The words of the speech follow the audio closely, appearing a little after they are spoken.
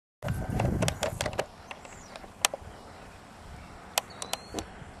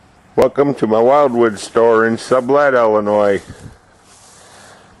Welcome to my Wildwood store in Sublette, Illinois.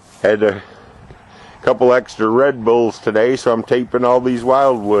 Had a couple extra Red Bulls today, so I'm taping all these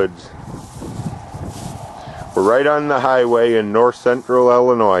Wildwoods. We're right on the highway in north central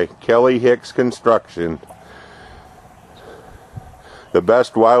Illinois. Kelly Hicks Construction. The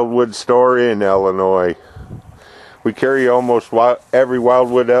best Wildwood store in Illinois. We carry almost every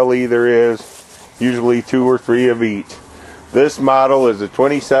Wildwood LE there is, usually 2 or 3 of each. This model is a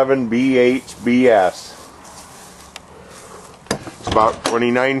 27Bhbs. It's about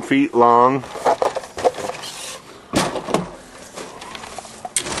 29 feet long.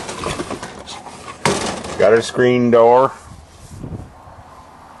 Got a screen door.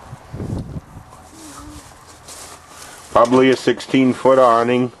 Probably a 16-foot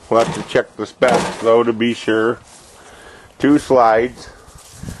awning. We'll have to check the specs though to be sure. 2 slides.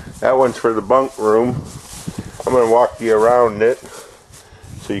 That one's for the bunk room. I'm going to walk you around it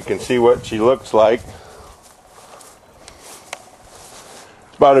so you can see what she looks like.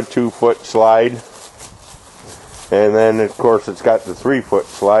 It's about a 2-foot slide. And then of course it's got the 3-foot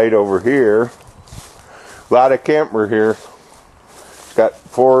slide over here. A lot of camper here. It's got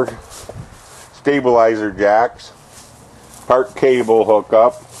 4 stabilizer jacks. Part cable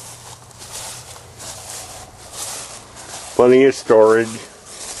hookup. Plenty of storage.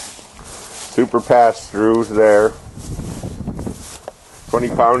 Super pass-throughs there.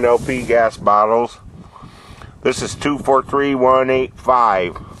 20-pound LP gas bottles. This is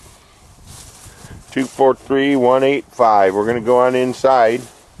 243-185. 243-185. We're going to go on inside.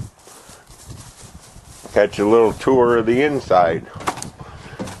 Catch a little tour of the inside.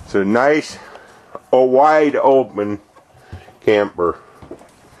 It's a nice, wide open camper.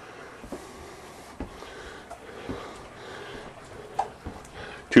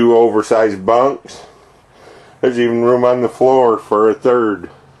 Two oversized bunks. There's even room on the floor for a third.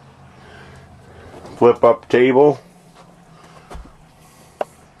 Flip up table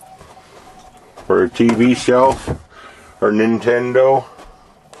for a TV shelf or Nintendo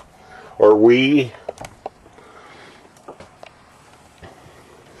or Wii.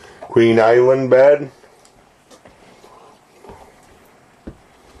 Queen Island bed.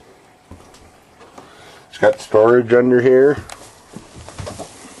 It's got storage under here.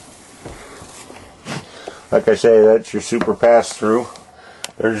 Like I say, that's your super pass-through.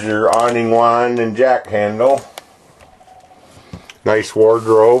 There's your awning wand and jack handle. Nice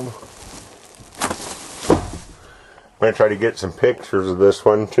wardrobe. I'm going to try to get some pictures of this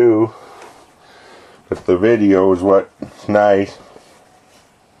one too. But the video is what's nice.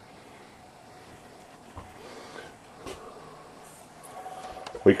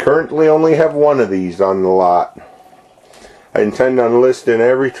 We currently only have 1 of these on the lot. I intend on listing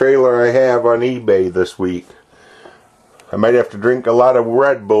every trailer I have on eBay this week. I might have to drink a lot of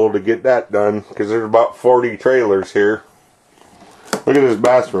Red Bull to get that done, because there's about 40 trailers here. Look at this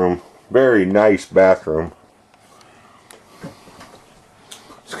bathroom. Very nice bathroom.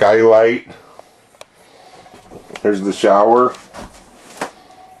 Skylight. There's the shower.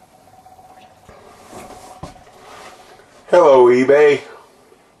 Hello, eBay.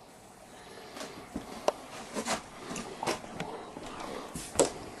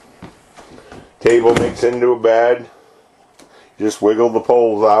 Table makes into a bed. Just wiggle the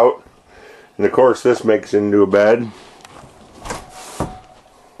poles out. And of course this makes into a bed.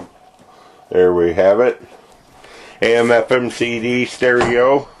 There we have it. AM FM CD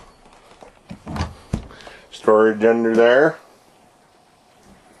stereo. Storage under there.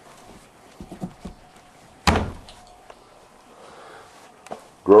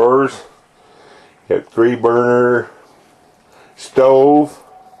 Drawers. Got 3-burner stove.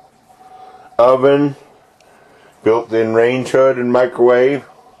 Oven, built-in range hood and microwave,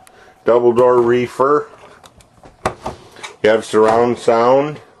 double door reefer. You have surround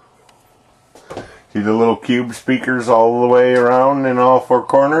sound. See the little cube speakers all the way around in all 4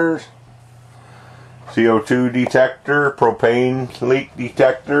 corners. CO2 detector, propane leak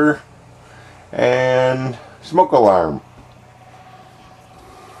detector, and smoke alarm.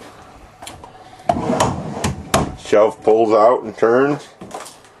 Shelf pulls out and turns.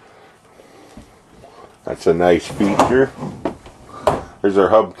 That's a nice feature. There's our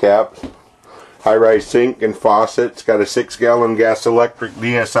hubcaps. High-rise sink and faucet. It's got a 6-gallon gas electric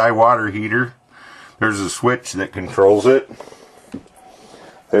DSI water heater. There's a switch that controls it.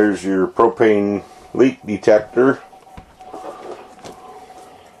 There's your propane leak detector.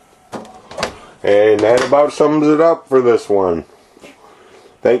 And that about sums it up for this one.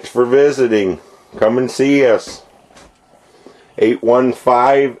 Thanks for visiting. Come and see us.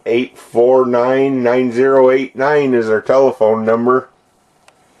 815-849-9089 is our telephone number.